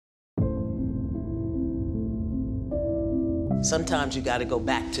Sometimes you gotta go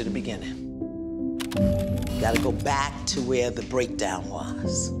back to the beginning. You gotta go back to where the breakdown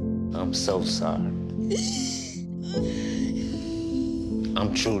was. I'm so sorry.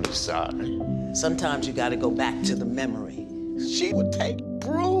 I'm truly sorry. Sometimes you gotta go back to the memory. She would take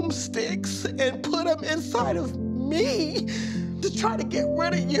broomsticks and put them inside of me to try to get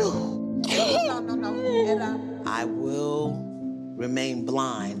rid of you. No. I will remain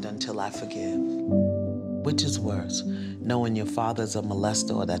blind until I forgive. Which is worse, knowing your father's a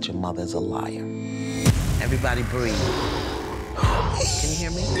molester or that your mother's a liar? Everybody breathe. Can you hear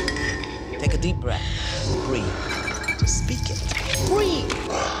me? Take a deep breath. Breathe. Just speak it. Breathe.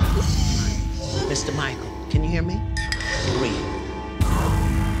 Mr. Michael, can you hear me? Breathe.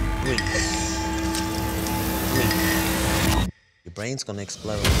 Breathe. Breathe. Your brain's gonna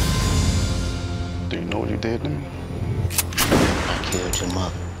explode. Do you know what you did to me? I killed your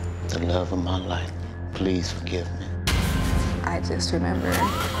mother, the love of my life. Please forgive me. I just remember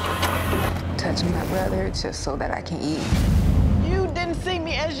touching my brother just so that I can eat. You didn't see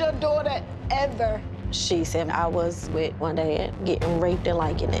me as your daughter ever. She said I was with one day getting raped and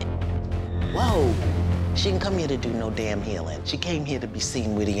liking it. Whoa. She didn't come here to do no damn healing. She came here to be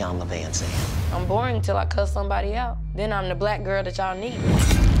seen with Iyanla Vanzant. I'm boring until I cuss somebody out. Then I'm the black girl that y'all need.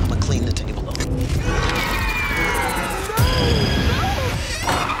 I'm gonna clean the table up.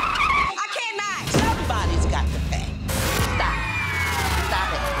 I cannot. Somebody's got to pay. Stop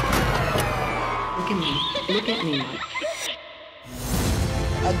it. Look at me. Look at me.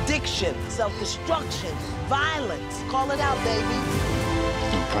 Addiction, self-destruction, violence. Call it out, baby.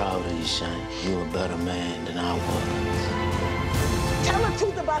 I'm proud of you, Shane. You're a better man than I was. Tell the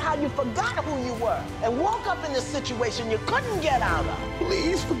truth about how you forgot who you were and woke up in a situation you couldn't get out of.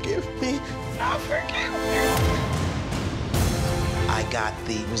 Please forgive me. I forgive you. I got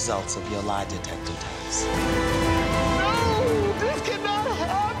the results of your lie detector test. No, this cannot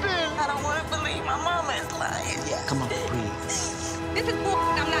happen. I don't want to believe my mama is lying. Yeah, come on, breathe. This is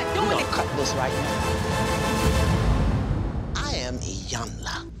I'm not We're doing gonna it. cut this right now. I am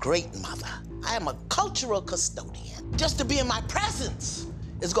Iyanla, great mother. I am a cultural custodian. Just to be in my presence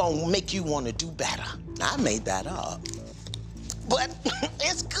is gonna make you want to do better. I made that up, but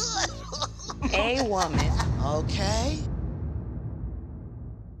it's good. A woman. Okay.